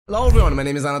Hello everyone, my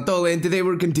name is Anatoly and today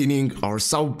we're continuing our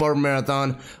South Park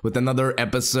marathon with another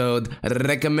episode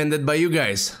recommended by you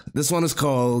guys. This one is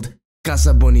called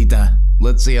Casa Bonita.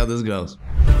 Let's see how this goes.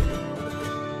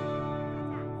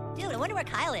 Dude, I wonder where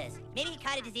Kyle is. Maybe he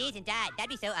caught a disease and died. That'd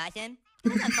be so awesome.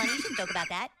 That's not funny, you shouldn't joke about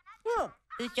that.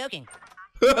 Who's joking?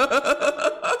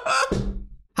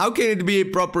 How can it be a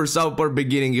proper South Park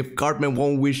beginning if Cartman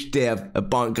won't wish death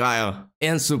upon Kyle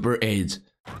and Super AIDS?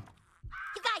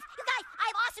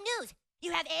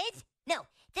 You have AIDS? No.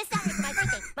 This Saturday for my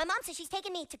birthday, my mom says she's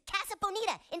taking me to Casa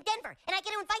Bonita in Denver, and I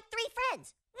get to invite 3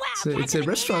 friends. Wow, it's a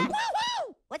restaurant.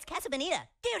 Woo-woo! What's Casa Bonita?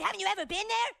 Dude, haven't you ever been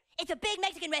there? It's a big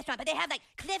Mexican restaurant, but they have like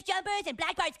cliff jumpers and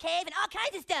Black Bart's Cave and all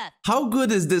kinds of stuff. How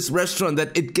good is this restaurant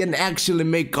that it can actually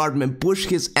make Cartman push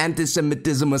his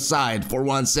anti-Semitism aside for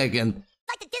 1 second?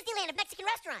 Like the Disneyland of Mexican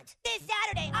restaurants. This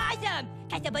Saturday, awesome!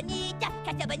 Casa Bonita,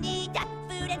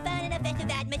 food and fun and a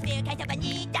festive atmosphere, Casa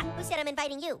Bonita. Who said I'm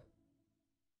inviting you?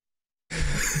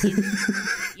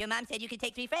 Your mom said you could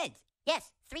take 3 friends.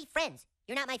 Yes, 3 friends.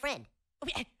 You're not my friend.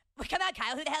 Well, come on,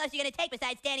 Kyle. Who the hell else are you going to take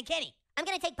besides Stan and Kenny? I'm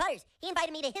going to take Butters. He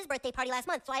invited me to his birthday party last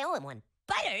month, so I owe him one.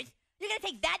 Butters? You're going to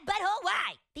take that butthole?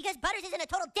 Why? Because Butters isn't a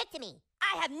total dick to me.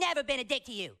 I have never been a dick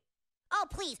to you. Oh,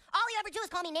 please. All you ever do is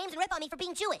call me names and rip on me for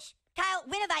being Jewish. Kyle,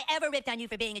 when have I ever ripped on you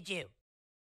for being a Jew?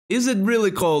 Is it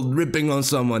really called ripping on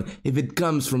someone if it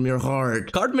comes from your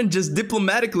heart? Cartman just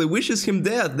diplomatically wishes him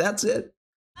death, that's it.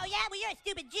 Oh yeah, well you're a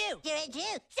stupid Jew. You're a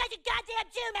Jew. Shut your goddamn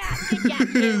Jew mouth. Good job,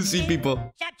 Jew. See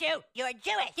people. Shut Jew. You're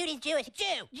Jewish. Dude is Jewish.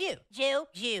 Jew. Jew. Jew.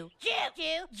 Jew. Jew.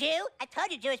 Jew. Jew. I told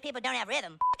you Jewish people don't have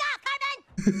rhythm. Go,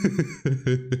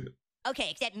 Cartman! Okay,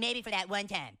 except maybe for that one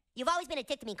time. You've always been a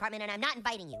dick to me, Cartman, and I'm not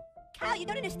inviting you. Kyle, you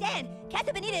don't understand.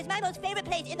 Casa Bonita is my most favorite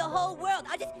place in the whole world.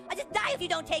 I'll just die if you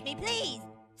don't take me, please.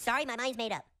 Sorry, my mind's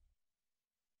made up.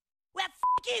 Well,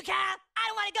 f*** you, Kyle! I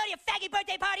don't want to go to your faggy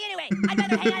birthday party anyway! I'd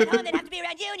rather hang out at home than have to be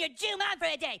around you and your Jew mom for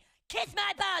a day! Kiss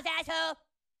my balls, asshole!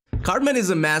 Cartman is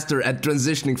a master at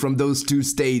transitioning from those 2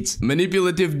 states.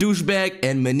 Manipulative douchebag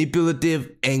and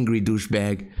manipulative angry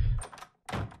douchebag.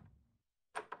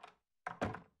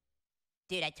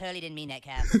 Dude, I totally didn't mean that,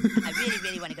 Kyle. I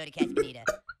really want to go to Casa Bonita.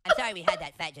 I'm sorry we had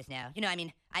that fight just now. You know, I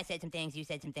mean, I said some things, you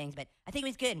said some things, but I think it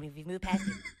was good and we've moved past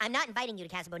it. I'm not inviting you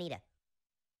to Casa Bonita.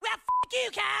 Well, f***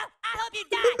 you, Kyle! I hope you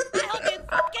die! I hope you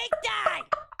fucking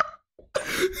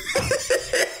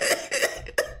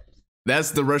die! That's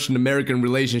the Russian-American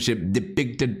relationship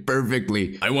depicted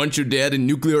perfectly. I want you dead in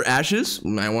nuclear ashes.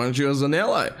 I want you as an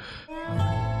ally.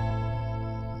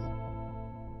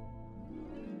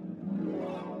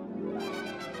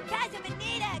 Casa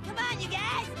Bonita! Come on, you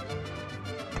guys!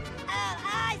 Oh,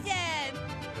 awesome!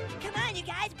 Come on, you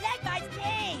guys! Black Bart's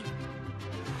Cave!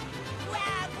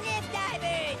 Wow, cliff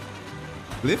divers!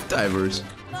 Cliff divers?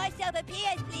 More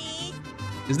sopapillas, please!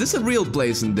 Is this a real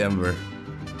place in Denver?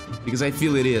 Because I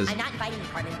feel it is. I'm not inviting you,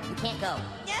 Cartman. You can't go.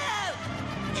 No!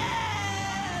 No!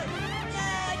 No!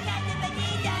 Casa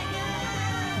Bonita, no!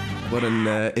 What an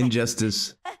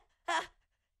injustice.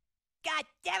 God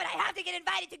damn it, I have to get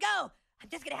invited to go! I'm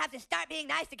just gonna have to start being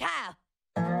nice to Kyle.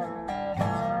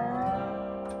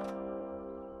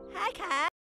 Hi, Kyle.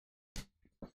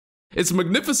 It's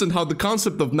magnificent how the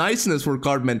concept of niceness for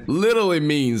Cartman literally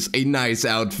means a nice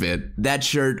outfit. That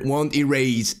shirt won't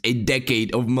erase a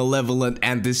decade of malevolent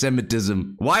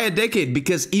anti-Semitism. Why a decade?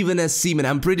 Because even as Seaman,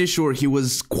 I'm pretty sure he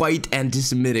was quite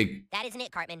anti-Semitic. That isn't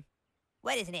it, Cartman.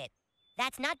 What isn't it?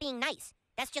 That's not being nice.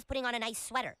 That's just putting on a nice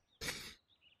sweater.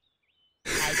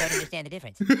 I don't understand the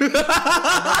difference.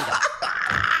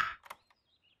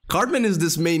 Cartman is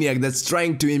this maniac that's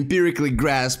trying to empirically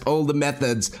grasp all the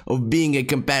methods of being a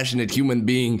compassionate human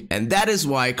being. And that is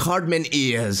why Cartman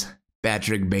is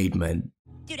Patrick Bateman.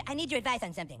 Dude, I need your advice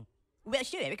on something. Well,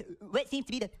 sure, Eric. What seems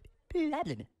to be the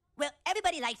problem? Well,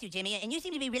 everybody likes you, Jimmy, and you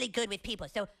seem to be really good with people.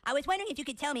 So I was wondering if you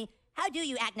could tell me, how do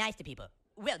you act nice to people?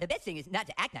 Well, the best thing is not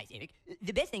to act nice, Eric.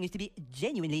 The best thing is to be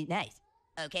genuinely nice.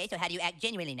 Okay, so how do you act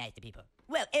genuinely nice to people?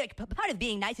 Well, Eric, part of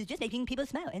being nice is just making people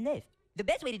smile and laugh. The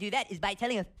best way to do that is by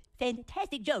telling a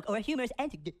fantastic joke or a humorous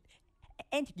anecdote.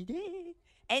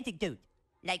 Anecdote.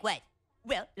 Like what?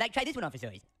 Well, like try this one on for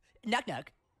stories. Knock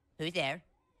knock. Who's there?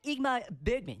 Igmar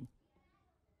Bergman.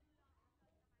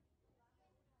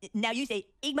 Now you say,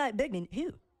 Igmar Bergman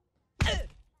who?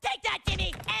 Take that,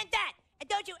 Jimmy! And that! And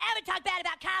don't you ever talk bad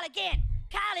about Kyle again!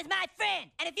 Kyle is my friend!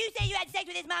 And if you say you had sex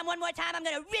with his mom one more time, I'm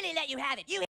gonna really let you have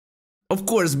it. Of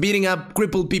course, beating up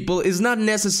crippled people is not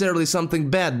necessarily something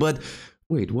bad, but...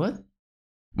 Wait, what?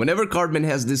 Whenever Cartman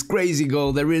has this crazy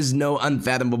goal, there is no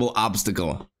unfathomable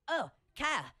obstacle. Oh,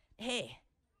 Kyle, hey.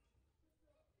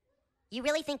 You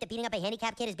really think that beating up a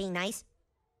handicapped kid is being nice?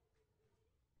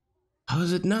 How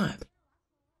is it not?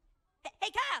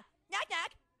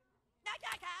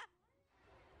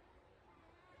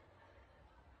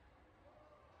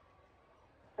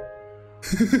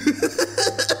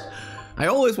 I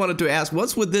always wanted to ask,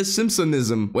 what's with this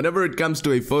Simpsonism whenever it comes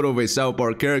to a photo of a South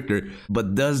Park character?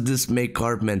 But does this make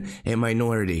Cartman a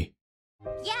minority?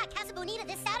 Yeah, Casa Bonita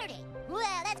this Saturday. Well,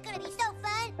 that's gonna be so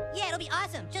fun. Yeah, it'll be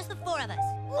awesome. Just the 4 of us.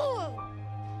 Woo!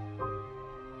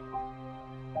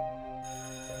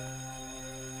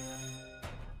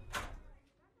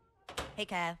 Hey,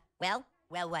 Kyle. Well,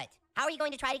 what? How are you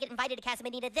going to try to get invited to Casa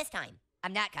Bonita this time?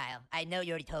 I'm not, Kyle. I know you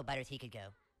already told Butters he could go.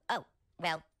 Oh,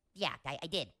 well, yeah, I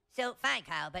did. So, fine,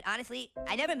 Kyle, but honestly,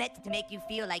 I never meant to make you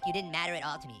feel like you didn't matter at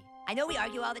all to me. I know we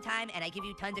argue all the time, and I give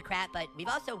you tons of crap, but we've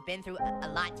also been through a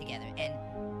lot together, and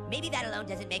maybe that alone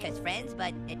doesn't make us friends,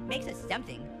 but it makes us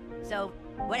something. So,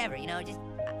 whatever, you know, just,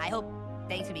 I hope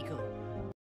things will be cool.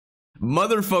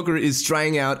 Motherfucker is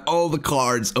trying out all the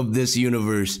cards of this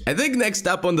universe. I think next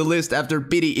up on the list after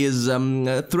Pity is,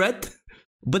 Threat?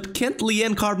 But can't Lee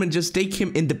and Cartman just take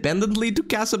him independently to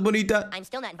Casa Bonita? I'm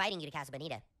still not inviting you to Casa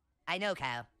Bonita. I know,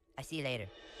 Kyle. I'll see you later.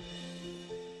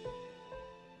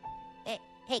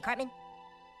 Hey, Cartman.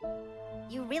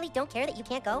 You really don't care that you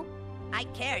can't go? I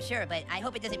care, sure, but I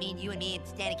hope it doesn't mean you and me and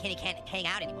Stan and Kenny can't hang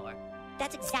out anymore.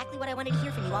 That's exactly what I wanted to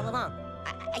hear from you all along.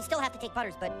 I still have to take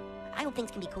Butters, but I hope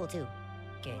things can be cool, too.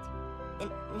 Good.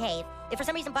 And hey, if for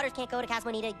some reason Butters can't go to Casa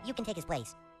Bonita, you can take his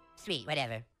place. Sweet,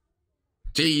 whatever.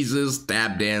 Jesus,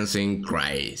 tap dancing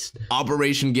Christ.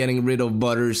 Operation getting rid of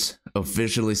Butters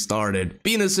officially started.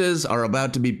 Penises are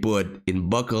about to be put in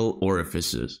buccal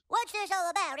orifices. What's this all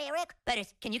about, Eric?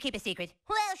 Butters, can you keep a secret?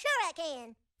 Well, sure I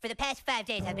can. For the past 5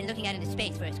 days, I've been looking out into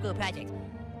space for a school project.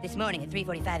 This morning at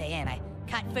 3:45 a.m., I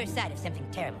caught first sight of something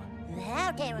terrible.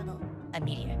 How terrible? A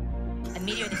meteor. A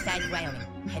meteor the size of Wyoming,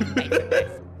 heading right for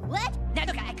Earth. What? Now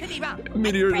look, I could be wrong. A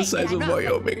meteor the size of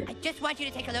Wyoming. I just want you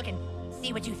to take a look and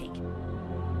see what you think.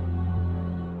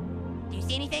 Do you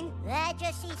see anything? I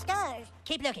just see stars.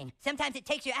 Keep looking. Sometimes it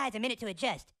takes your eyes a minute to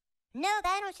adjust. No,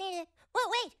 I don't see it. Whoa,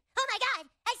 wait! Oh my God!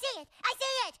 I see it! I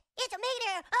see it! It's a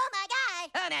meteor! Oh my God!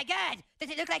 Oh my God! Does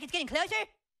it look like it's getting closer?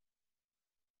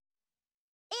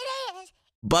 It is!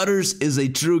 Butters is a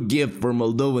true gift for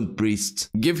Moldovan priests.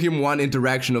 Give him one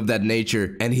interaction of that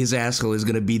nature, and his asshole is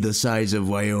gonna be the size of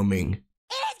Wyoming.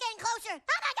 It is getting closer!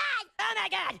 Oh my God! Oh my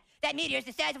God! That meteor is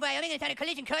the size of Wyoming and it's on a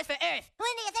collision course for Earth. When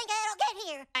do you think it'll get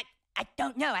here? I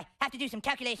don't know. I have to do some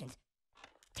calculations.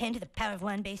 10 to the power of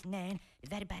 1 base 9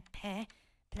 divided by pi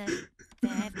plus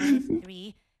 5 minus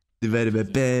 3. Divided by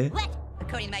pi. What?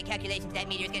 According to my calculations, that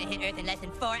meteor is going to hit Earth in less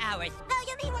than 4 hours. Oh,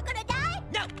 you mean we're going to die?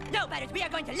 No, Butters. We are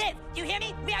going to live. Do you hear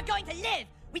me? We are going to live.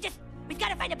 We've got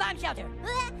to find a bomb shelter.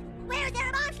 Where is there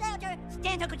a bomb shelter?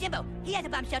 Stan's Uncle Jimbo. He has a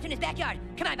bomb shelter in his backyard.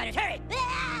 Come on, Butters, hurry.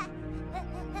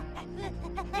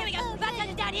 Here we go. Bomb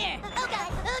shelter's down here. Oh,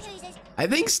 God. Oh, Jesus. I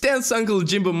think Stan's Uncle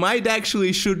Jimbo might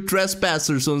actually shoot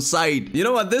trespassers on sight. You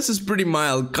know what, this is pretty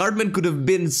mild. Cartman could have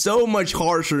been so much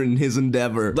harsher in his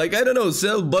endeavor. Like, I don't know,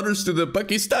 sell Butters to the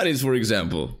Pakistanis, for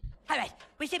example. Alright,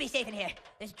 we should be safe in here.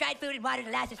 There's dried food and water to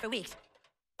last us for weeks.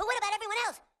 But what about everyone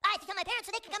else? I have to tell my parents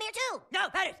so they can come here too. No,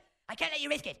 Butters, I can't let you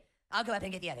risk it. I'll go up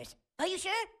and get the others. Are you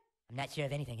sure? I'm not sure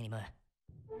of anything anymore.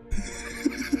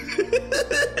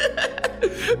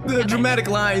 The dramatic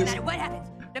lines. No matter what happens,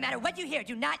 no matter what you hear,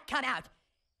 do not come out.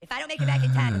 If I don't make it back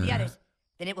in time with the others,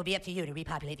 then it will be up to you to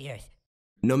repopulate the Earth.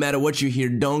 No matter what you hear,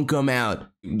 don't come out.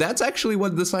 That's actually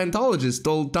what the Scientologist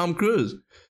told Tom Cruise.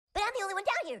 But I'm the only one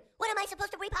down here. What am I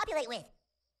supposed to repopulate with?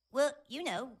 Well, you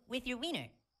know, with your wiener.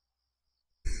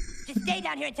 Just stay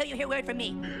down here until you hear word from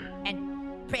me.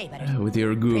 And pray, Butters. With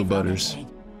your goo, Butters.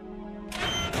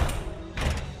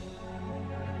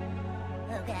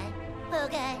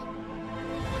 Okay.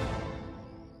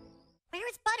 Where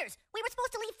is Butters? We were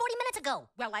supposed to leave 40 minutes ago.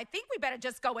 Well, I think we better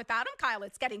just go without him, Kyle.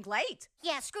 It's getting late.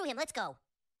 Yeah, screw him. Let's go.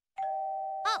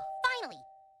 Oh, finally.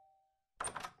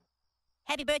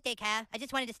 Happy birthday, Kyle. I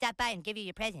just wanted to stop by and give you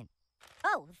your present.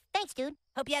 Oh, thanks, dude.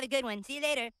 Hope you have a good one. See you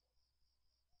later.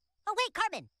 Oh, wait,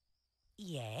 Cartman.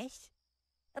 Yes?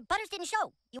 Butters didn't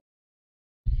show.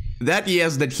 That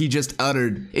yes that he just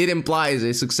uttered, it implies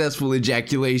a successful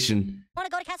ejaculation. Want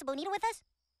to go to Casa Bonita with us?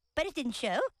 Butters didn't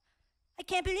show? I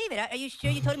can't believe it. Are you sure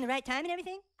you told him the right time and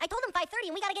everything? I told him 5:30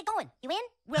 and we gotta get going. You in?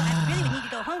 Well, I really would need to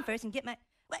go home first and get my...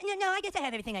 Well, no, I guess I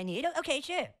have everything I need. Okay,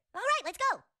 sure. All right, let's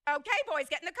go. Okay, boys,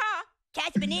 get in the car.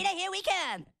 Casa Bonita, here we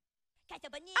come. Casa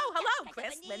Bonita. Oh, hello, Casa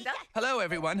Chris, Bonita. Linda. Hello,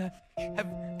 everyone. Have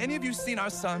any of you seen our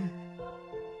son?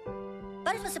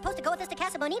 Butters was supposed to go with us to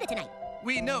Casa Bonita tonight.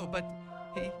 We know, but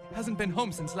he hasn't been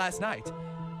home since last night.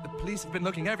 The police have been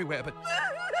looking everywhere, but...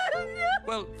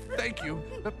 Well, thank you.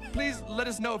 But please let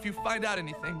us know if you find out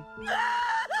anything.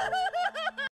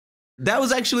 That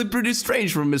was actually pretty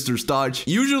strange from Mr. Stodge.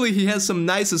 Usually he has some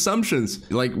nice assumptions.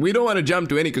 Like, we don't want to jump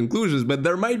to any conclusions, but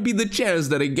there might be the chance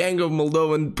that a gang of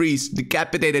Moldovan priests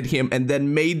decapitated him and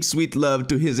then made sweet love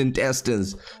to his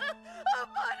intestines.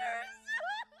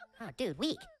 Oh, dude,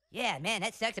 weak. Yeah, man,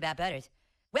 that sucks about Butters.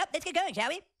 Well, let's get going, shall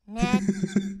we? Nah.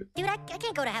 Dude, I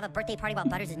can't go to have a birthday party while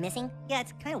Butters is missing. Yeah,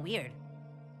 it's kind of weird.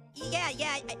 Yeah,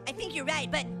 I think you're right,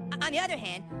 but on the other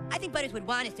hand, I think Butters would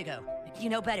want us to go. You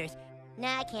know Butters.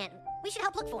 Nah, I can't. We should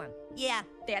help look for him. Yeah.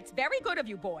 That's very good of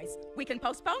you boys. We can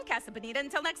postpone Casa Bonita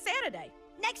until next Saturday.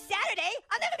 Next Saturday?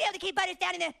 I'll never be able to keep Butters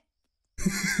down in the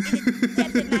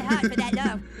depths of my heart for that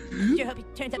long. Sure hope he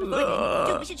turns up before then.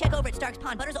 Dude, we should check over at Stark's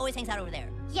Pond. Butters always hangs out over there.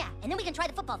 Yeah, and then we can try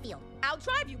the football field. I'll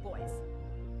drive you boys.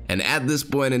 And at this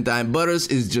point in time, Butters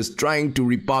is just trying to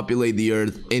repopulate the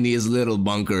earth in his little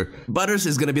bunker. Butters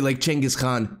is gonna be like Genghis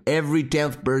Khan. Every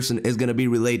 10th person is gonna be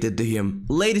related to him.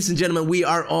 Ladies and gentlemen, we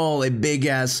are all a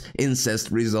big-ass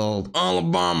incest result.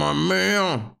 Alabama,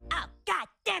 man! Oh, god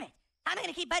damn it! How am I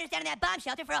gonna keep Butters down in that bomb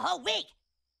shelter for a whole week?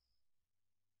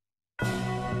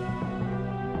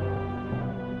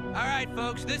 All right,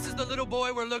 folks, this is the little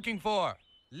boy we're looking for.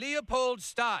 Leopold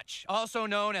Stotch, also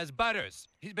known as Butters.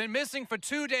 He's been missing for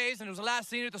 2 days and was last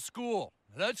seen at the school.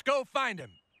 Let's go find him.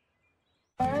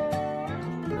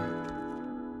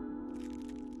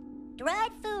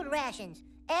 Dried food rations.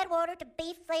 Add water to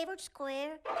beef-flavored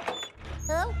square.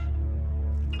 Hello?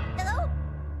 Hello?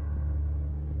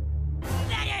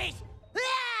 Butters!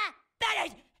 Ah!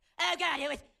 Butters! Oh god, it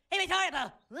was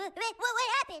horrible. What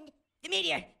happened? The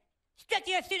meteor struck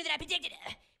the earth sooner than I predicted.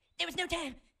 There was no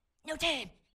time. No time.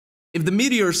 If the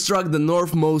meteor struck the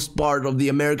northmost part of the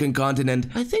American continent,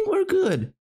 I think we're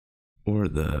good. Or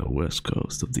the west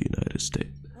coast of the United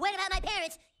States. What about my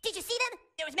parents? Did you see them?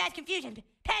 There was mass confusion,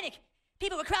 panic.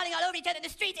 People were crawling all over each other in the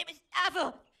streets. It was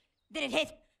awful. Then it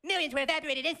hit. Millions were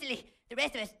evaporated instantly. The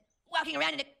rest of us walking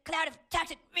around in a cloud of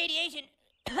toxic radiation.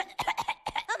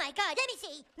 Oh my god, let me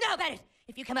see. No, Butters.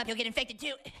 If you come up, you'll get infected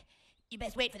too. You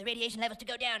best wait for the radiation levels to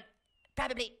go down.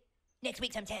 Probably next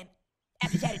week sometime.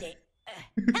 After Saturday.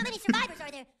 How many survivors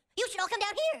are there? You should all come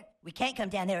down here. We can't come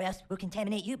down there or else we'll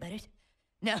contaminate you, Butters.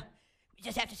 No, we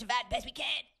just have to survive the best we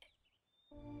can.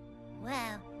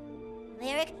 Wow.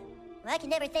 Eric, well, I can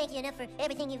never thank you enough for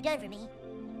everything you've done for me.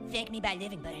 Thank me by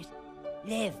living, Butters.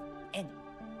 Live and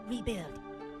rebuild.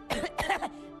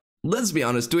 Let's be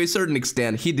honest, to a certain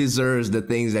extent, he deserves the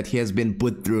things that he has been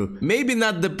put through. Maybe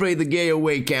not the Pray the Gay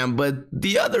Away camp, but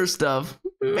the other stuff,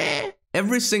 meh.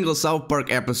 Every single South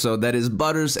Park episode that is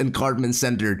Butters and Cartman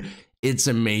centered, it's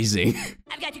amazing.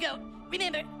 I've got to go.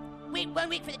 Remember, wait 1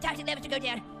 week for the toxic levels to go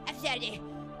down after Saturday.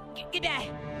 Goodbye.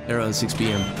 Around 6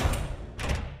 p.m.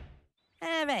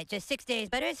 All right, just 6 days,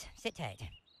 Butters. Sit tight.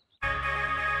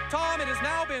 Tom, it has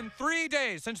now been 3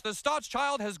 days since the Stotch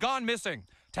child has gone missing.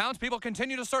 Townspeople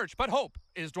continue to search, but hope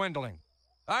is dwindling.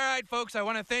 All right, folks, I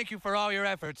want to thank you for all your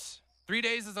efforts. 3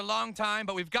 days is a long time,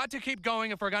 but we've got to keep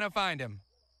going if we're going to find him.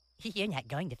 You're not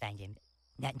going to find him.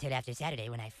 Not until after Saturday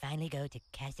when I finally go to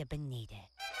Casa Bonita.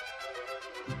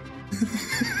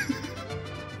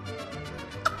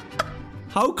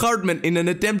 How Cartman, in an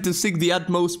attempt to seek the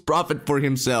utmost profit for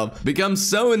himself, becomes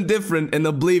so indifferent and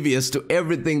oblivious to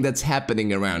everything that's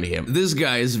happening around him. This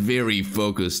guy is very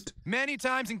focused. Many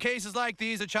times in cases like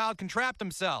these, a child can trap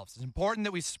themselves. It's important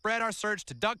that we spread our search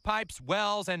to duck pipes,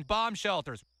 wells, and bomb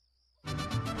shelters.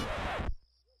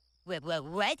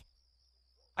 What?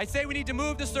 I say we need to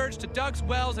move the search to ducks,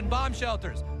 wells, and bomb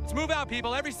shelters. Let's move out,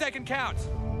 people. Every second counts.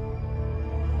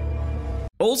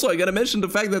 Also, I gotta mention the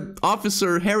fact that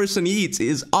Officer Harrison Yeats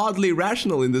is oddly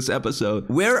rational in this episode.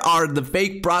 Where are the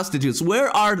fake prostitutes? Where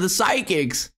are the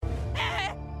psychics?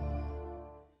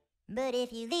 But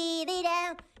if you leave it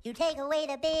out, you take away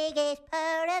the biggest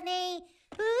part of me.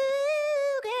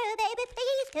 Ooh, girl, baby,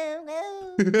 please come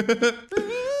home.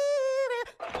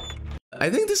 I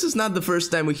think this is not the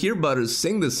first time we hear Butters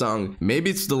sing this song. Maybe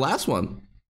it's the last one.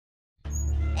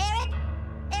 Eric?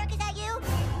 Eric, is that you?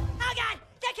 Oh God!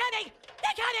 They're coming!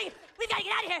 They're coming! We've got to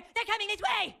get out of here! They're coming this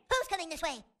way! Who's coming this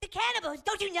way? The cannibals!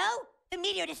 Don't you know? The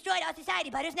meteor destroyed our society,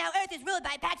 Butters. Now Earth is ruled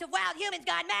by packs of wild humans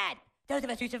gone mad. Those of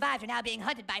us who survived are now being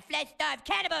hunted by flesh-starved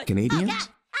cannibals. Canadians? Oh, God,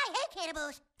 I hate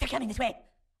cannibals. They're coming this way.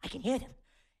 I can hear them.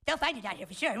 They'll find you down here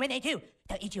for sure, and when they do,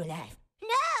 they'll eat you alive.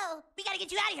 No! We gotta get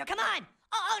you out of here, come on!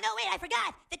 Oh, no, wait, I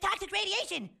forgot! The toxic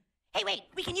radiation! Hey, wait,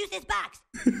 we can use this box.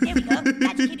 There we go.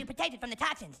 That should keep you protected from the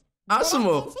toxins. I Awesome.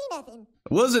 didn't see nothing.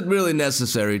 Was it really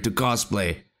necessary to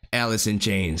cosplay Alice in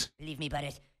Chains? Believe me,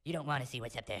 Butters, you don't want to see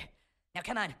what's up there. Now,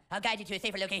 come on, I'll guide you to a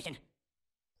safer location.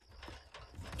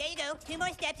 There you go. 2 more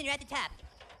steps and you're at the top.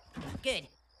 Good.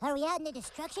 Are we out in the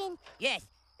destruction? Yes,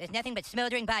 There's nothing but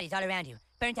smoldering bodies all around you.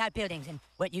 Burnt out buildings and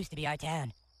what used to be our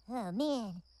town. Oh,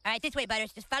 man. All right, this way,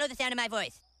 Butters. Just follow the sound of my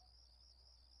voice.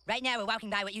 Right now, we're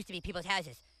walking by what used to be people's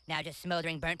houses. Now just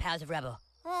smoldering burnt piles of rubble.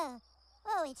 Oh,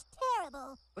 it's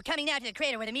terrible. We're coming now to the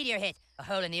crater where the meteor hit. A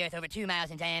hole in the earth over 2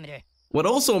 miles in diameter. What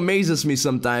also amazes me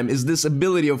sometimes is this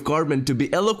ability of Cartman to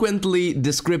be eloquently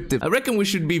descriptive. I reckon we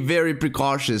should be very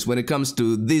precautious when it comes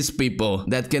to these people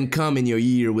that can come in your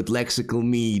ear with lexical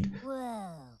mead. Whoa.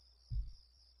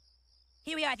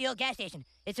 Here we are at the old gas station.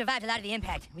 It survived a lot of the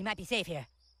impact. We might be safe here.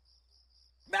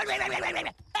 Oh my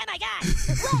god!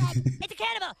 What? It's a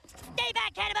cannibal! Stay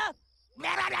back, cannibal!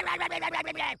 I've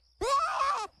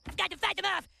got to fight them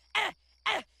off!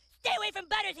 Stay away from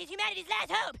Butters! He's humanity's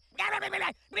last hope!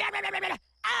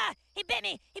 Ah! He bit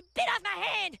me! He bit off my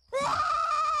hand!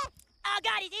 Oh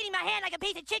god, he's eating my hand like a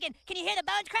piece of chicken! Can you hear the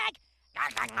bones crack?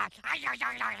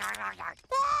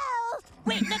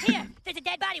 Wait, look here! There's a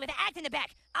dead body with an axe in the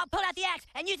back! I'll pull out the axe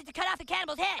and use it to cut off the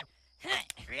cannibal's head!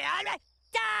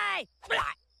 Die!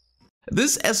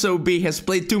 This SOB has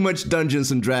played too much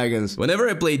Dungeons and Dragons. Whenever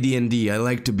I play D&D, I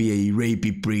like to be a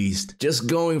rapey priest. Just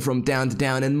going from town to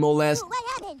town and molest... Ooh, what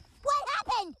happened? What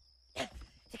happened?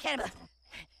 The cannibal...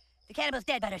 The cannibal's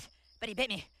dead, Butters. But he bit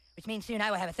me, which means soon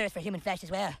I will have a thirst for human flesh as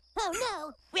well. Oh,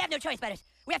 no. We have no choice, Butters.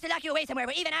 We have to lock you away somewhere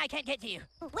where even I can't get to you.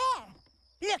 Where?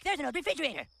 Look, there's an old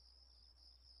refrigerator.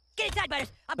 Get inside, Butters.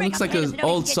 I'll It break looks off like the handles an so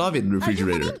nobody old can get Soviet you.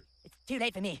 refrigerator. It's too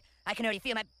late for me. I can already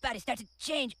feel my body start to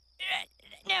change.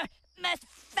 No, must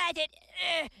fight it.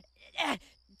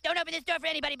 Don't open this door for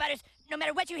anybody, Butters. No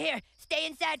matter what you hear, stay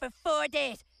inside for 4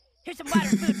 days. Here's some water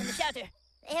and food from the shelter.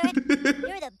 Eric,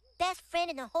 you're the best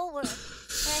friend in the whole world.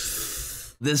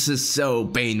 This is so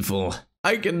painful.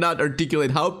 I cannot articulate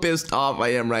how pissed off I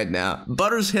am right now.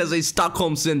 Butters has a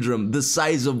Stockholm syndrome the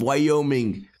size of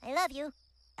Wyoming. I love you.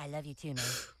 I love you too, man.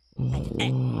 You're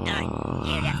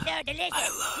so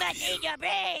delicious. Must eat your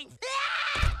brains.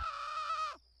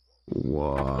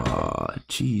 Wow,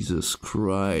 Jesus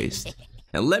Christ.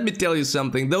 And let me tell you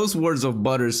something, those words of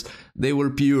Butters, they were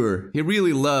pure. He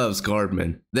really loves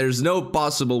Cartman. There's no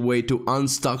possible way to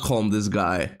un-Stockholm this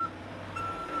guy.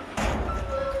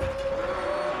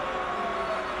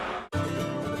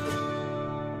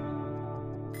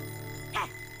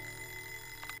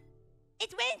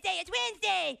 It's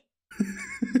Wednesday!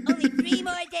 Only 3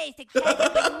 more days to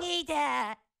Casa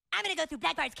Bonita. I'm gonna go through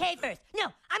Blackbart's cave first. No,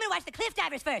 I'm gonna watch the cliff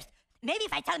divers first. Maybe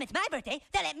if I tell them it's my birthday,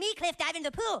 they'll let me cliff dive in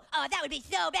the pool. Oh, that would be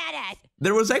so badass.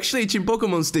 There was actually a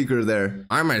Chimpokemon sticker there.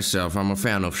 I myself, I'm a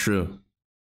fan of Shrew.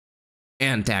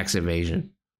 And tax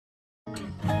evasion.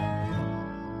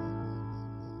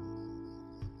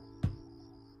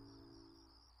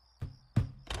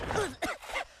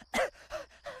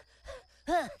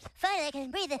 Finally, I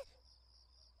can breathe it.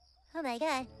 Oh my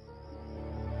god.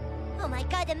 Oh my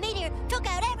god, the meteor took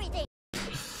out everything!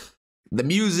 The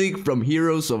music from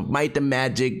Heroes of Might and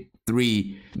Magic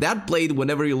 3. That played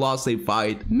whenever you lost a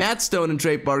fight. Matt Stone and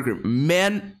Trey Parker,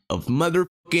 men of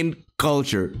motherfucking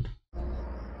culture.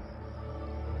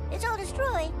 It's all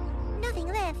destroyed. Nothing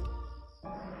left.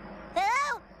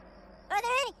 Hello? Are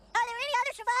there any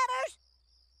other survivors?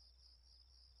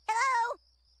 Hello?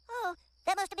 Oh,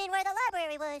 that must have been where the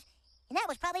library was. And that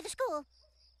was probably the school.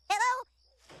 Hello?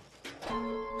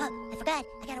 Oh, I forgot.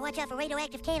 I gotta watch out for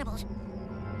radioactive cannibals.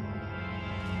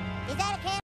 Is that a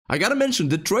cannibal? I gotta mention,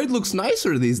 Detroit looks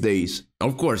nicer these days.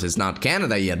 Of course, it's not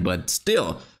Canada yet, but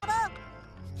still.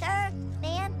 Sir?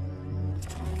 Ma'am?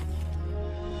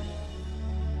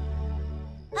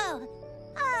 Oh,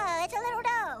 it's a little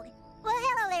dog. Well,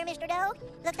 hello there, Mr. Dog.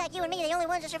 Looks like you and me are the only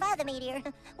ones that survived the meteor.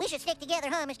 We should stick together,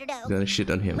 huh, Mr. Dog? Gonna shit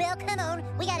on him. Well, come on.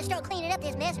 We gotta start cleaning up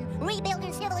this mess and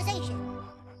rebuilding civilization.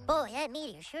 Boy, that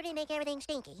meteor sure did make everything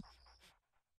stinky.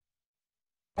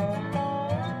 We're on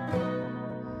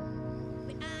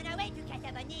our way to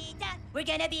Casa Bonita. We're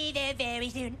gonna be there very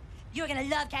soon. You're gonna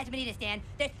love Casa Bonita, Stan.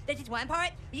 There's this one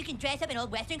part where you can dress up in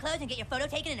old Western clothes and get your photo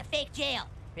taken in a fake jail.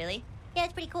 Really? Yeah,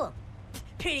 it's pretty cool.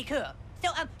 Pretty cool.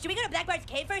 So, should we go to Blackbart's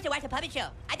cave first or watch the puppet show?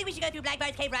 I think we should go through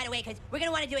Blackbart's cave right away, because we're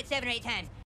gonna want to do it 7 or 8 times.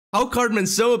 How Cartman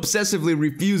so obsessively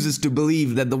refuses to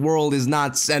believe that the world is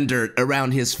not centered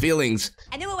around his feelings.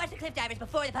 And then we'll watch the cliff divers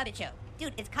before the puppet show.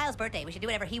 Dude, it's Kyle's birthday. We should do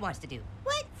whatever he wants to do.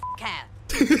 What? Kyle.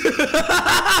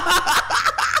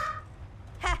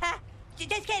 Haha.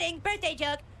 Just kidding. Birthday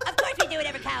joke. Of course we do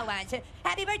whatever Kyle wants.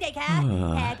 Happy birthday,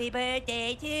 Kyle. Happy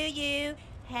birthday to you.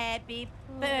 Happy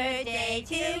birthday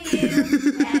to you.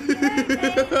 Happy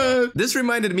birthday. This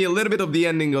reminded me a little bit of the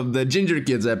ending of the Ginger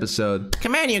Kids episode.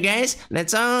 Come on, you guys.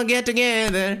 Let's all get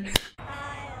together. Kyle,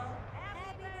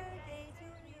 happy birthday to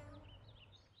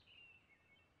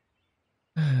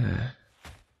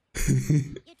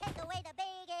you. You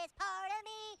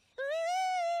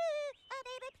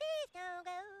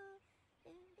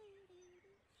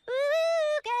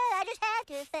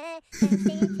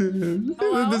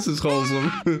This is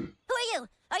wholesome. Who are you?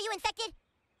 Are you infected?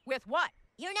 With what?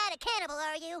 You're not a cannibal,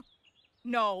 are you?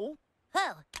 No.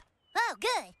 Oh. Oh,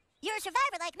 good. You're a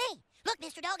survivor like me. Look,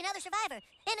 Mr. Dog, another survivor.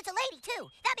 And it's a lady, too.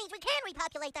 That means we can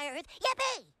repopulate the Earth.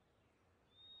 Yippee!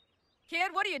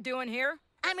 Kid, what are you doing here?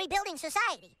 I'm rebuilding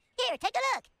society. Here, take a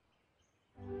look.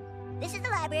 This is the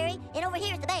library, and over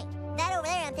here is the bank. That over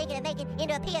there I'm thinking of making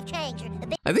into a PF Chang's or a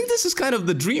big I think this is kind of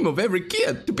the dream of every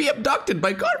kid, to be abducted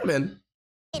by Cartman.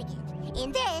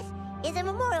 And this is a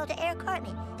memorial to Eric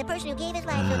Cartman, the person who gave his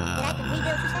life so that I could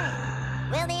rebuild society.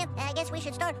 Well, then, I guess we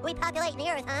should start repopulating the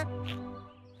Earth, huh?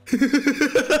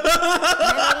 I'm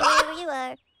ready wherever you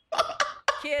are.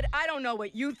 Kid, I don't know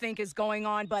what you think is going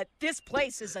on, but this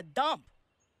place is a dump.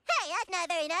 Hey, that's not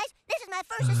very nice. This is my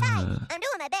first society. I'm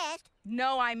doing my best.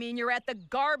 No, I mean you're at the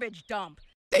garbage dump.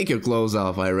 Take your clothes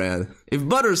off, Iran. If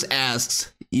Butters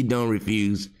asks, you don't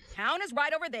refuse. Town is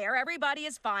right over there, everybody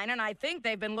is fine, and I think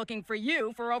they've been looking for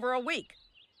you for over a week.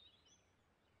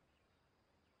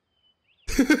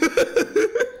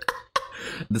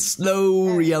 The slow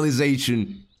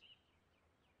realization.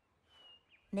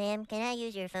 Ma'am, can I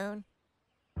use your phone?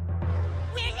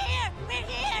 We're here! We're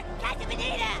here! Casa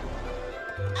Bonita!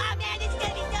 Oh man, this is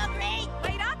gonna be so great!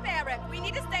 Wait up, Eric. We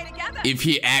need to stay together. If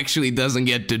he actually doesn't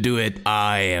get to do it,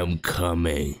 I am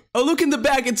coming. Oh, look in the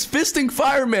back, it's Fisting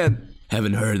Fireman.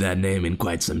 Haven't heard that name in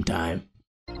quite some time.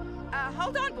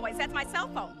 Hold on, boys. That's my cell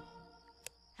phone.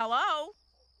 Hello?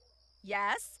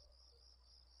 Yes?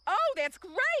 Oh, that's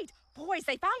great. Boys,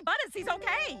 they found Butters. He's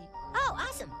okay. Oh,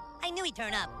 awesome. I knew he'd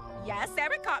turn up. Yes,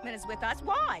 Eric Cartman is with us.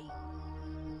 Why?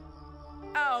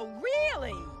 Oh,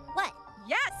 really? What?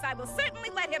 Yes, I will certainly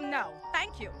let him know.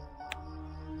 Thank you.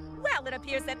 Well, it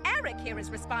appears that Eric here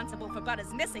is responsible for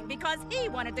Butters missing because he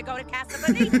wanted to go to Casa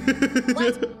Bonita.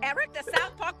 What? Eric, the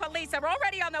South Park police are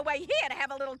already on their way here to have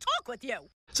a little talk with you.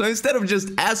 So instead of just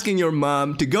asking your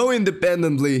mom to go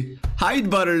independently,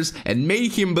 hide Butters and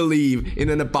make him believe in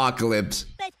an apocalypse.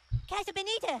 But, Casa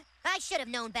Bonita, I should have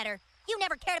known better. You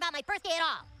never cared about my birthday at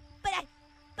all.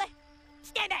 But,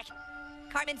 stand back!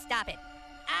 Cartman, stop it.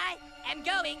 I am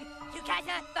going to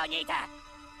Casa Bonita.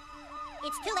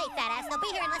 It's too late, fat ass. They'll be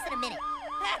here in less than a minute.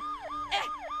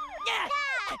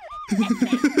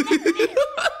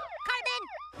 Cartman!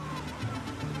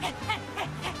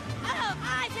 Oh,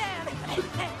 awesome!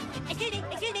 Excuse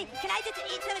me, can I just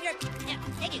eat some of your...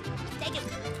 Thank you.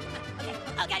 Okay,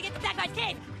 oh, gotta get the back on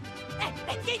tape.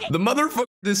 Excuse me. The motherfucker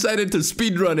decided to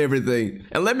speedrun everything.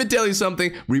 And let me tell you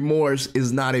something, remorse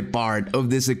is not a part of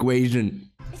this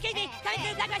equation. Excuse me, coming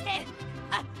through, back on tape.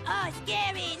 Oh,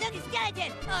 scary, look, a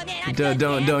skeleton. Oh, man, I'm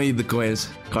Don't eat the coins,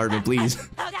 Cartman, please.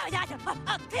 Oh, that was awesome.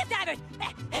 Oh, cliff divers.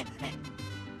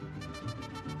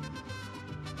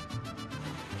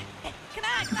 Come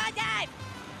on, dive.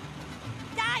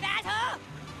 Dive, asshole.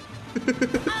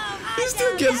 Oh, He still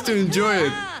awesome, gets that to was enjoy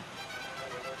it. cool.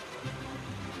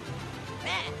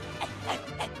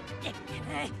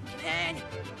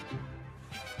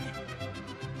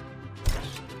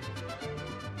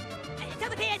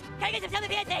 Silverpears! Can I get some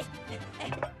silverpears, please?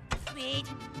 Sweet.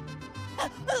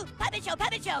 Ooh, puppet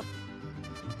show!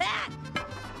 Ah!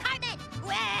 Cartman!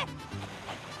 Where?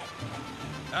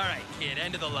 All right, kid,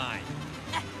 end of the line.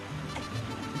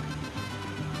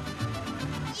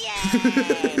 Yay!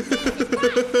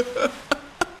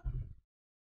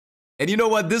 And you know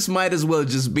what? This might as well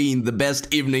just be the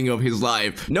best evening of his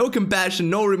life. No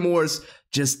compassion, no remorse,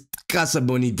 just Casa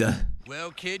Bonita. Well,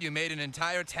 kid, you made an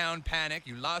entire town panic,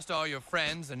 you lost all your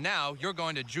friends, and now you're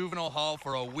going to juvenile hall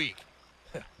for a week.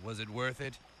 Was it worth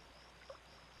it?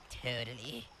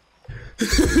 Totally.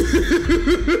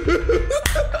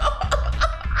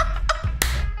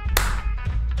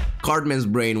 Cartman's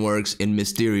brain works in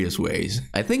mysterious ways.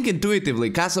 I think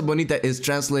intuitively, Casa Bonita is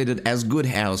translated as good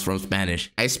house from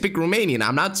Spanish. I speak Romanian,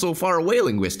 I'm not so far away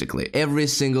linguistically. Every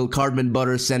single Cartman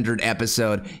Butters-centered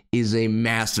episode is a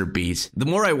masterpiece. The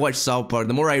more I watch South Park,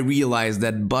 the more I realize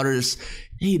that Butters,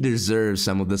 he deserves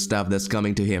some of the stuff that's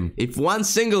coming to him. If one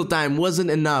single time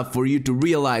wasn't enough for you to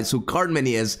realize who Cartman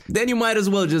is, then you might as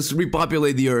well just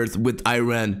repopulate the earth with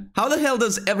Iran. How the hell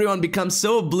does everyone become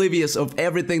so oblivious of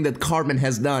everything that Cartman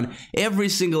has done every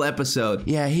single episode?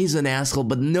 Yeah, he's an asshole,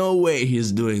 but no way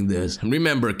he's doing this.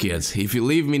 Remember, kids, if you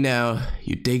leave me now,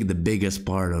 you take the biggest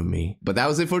part of me. But that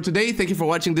was it for today. Thank you for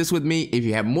watching this with me. If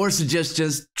you have more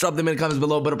suggestions, drop them in the comments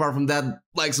below. But apart from that,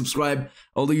 like, subscribe,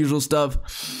 all the usual stuff.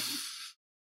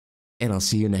 And I'll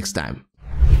see you next time.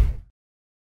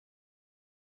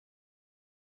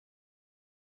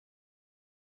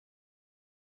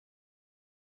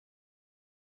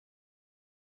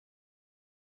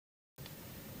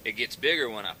 It gets bigger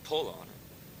when I pull on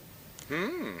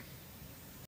it.